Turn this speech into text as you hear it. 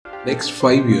Next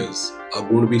 5 years are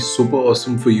going to be super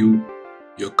awesome for you.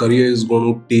 Your career is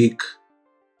going to take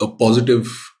a positive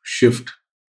shift.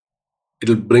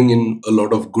 It'll bring in a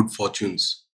lot of good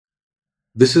fortunes.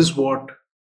 This is what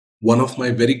one of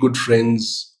my very good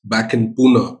friends back in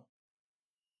Pune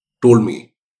told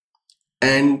me.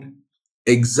 And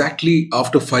exactly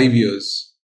after 5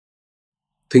 years,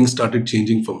 things started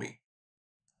changing for me.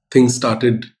 Things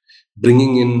started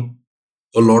bringing in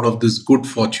a lot of this good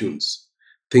fortunes.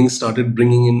 Things started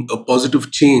bringing in a positive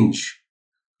change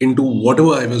into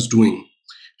whatever I was doing.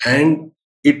 And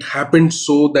it happened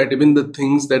so that even the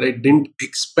things that I didn't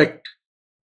expect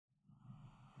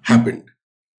happened.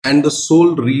 And the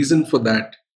sole reason for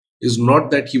that is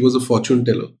not that he was a fortune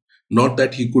teller, not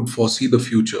that he could foresee the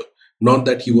future, not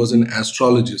that he was an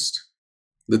astrologist.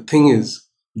 The thing is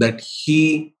that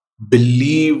he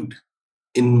believed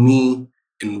in me,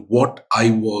 in what I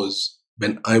was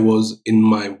when I was in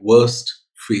my worst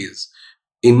phase,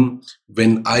 in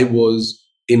when I was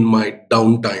in my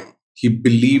downtime. He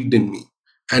believed in me.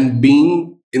 And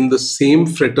being in the same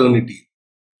fraternity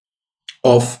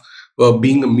of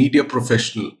being a media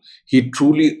professional, he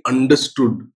truly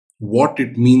understood what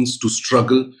it means to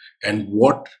struggle and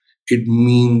what it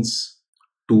means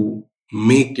to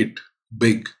make it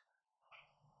big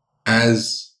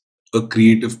as a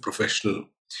creative professional.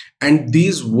 And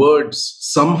these words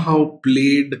somehow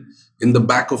played in the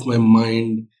back of my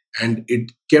mind, and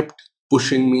it kept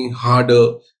pushing me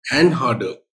harder and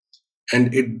harder,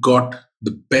 and it got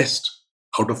the best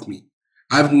out of me.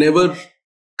 I've never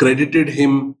credited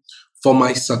him for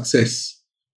my success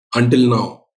until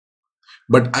now.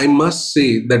 But I must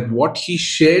say that what he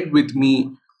shared with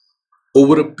me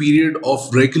over a period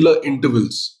of regular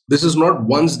intervals, this is not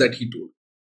once that he told.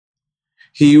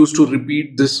 He used to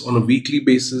repeat this on a weekly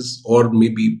basis, or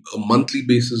maybe a monthly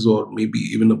basis, or maybe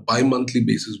even a bi monthly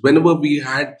basis. Whenever we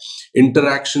had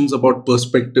interactions about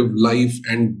perspective, life,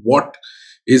 and what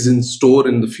is in store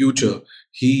in the future,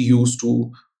 he used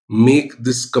to make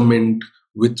this comment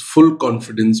with full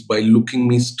confidence by looking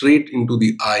me straight into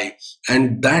the eye.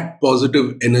 And that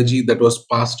positive energy that was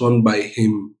passed on by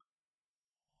him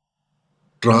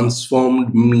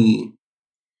transformed me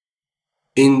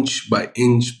inch by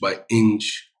inch by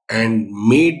inch and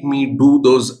made me do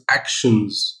those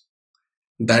actions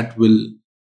that will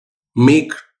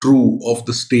make true of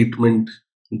the statement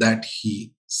that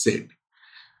he said.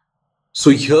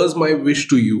 So here's my wish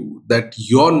to you, that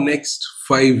your next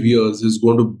 5 years is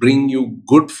going to bring you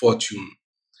good fortune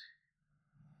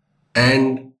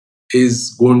and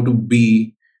is going to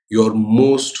be your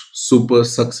most super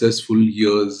successful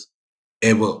years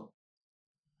ever.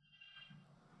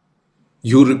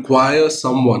 You require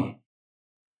someone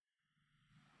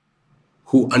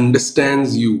who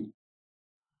understands you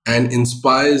and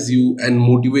inspires you and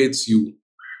motivates you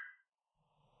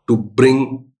to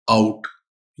bring out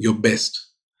your best.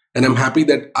 And I'm happy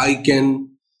that I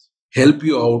can help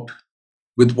you out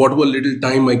with whatever little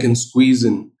time I can squeeze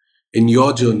in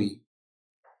your journey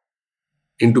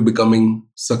into becoming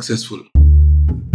successful.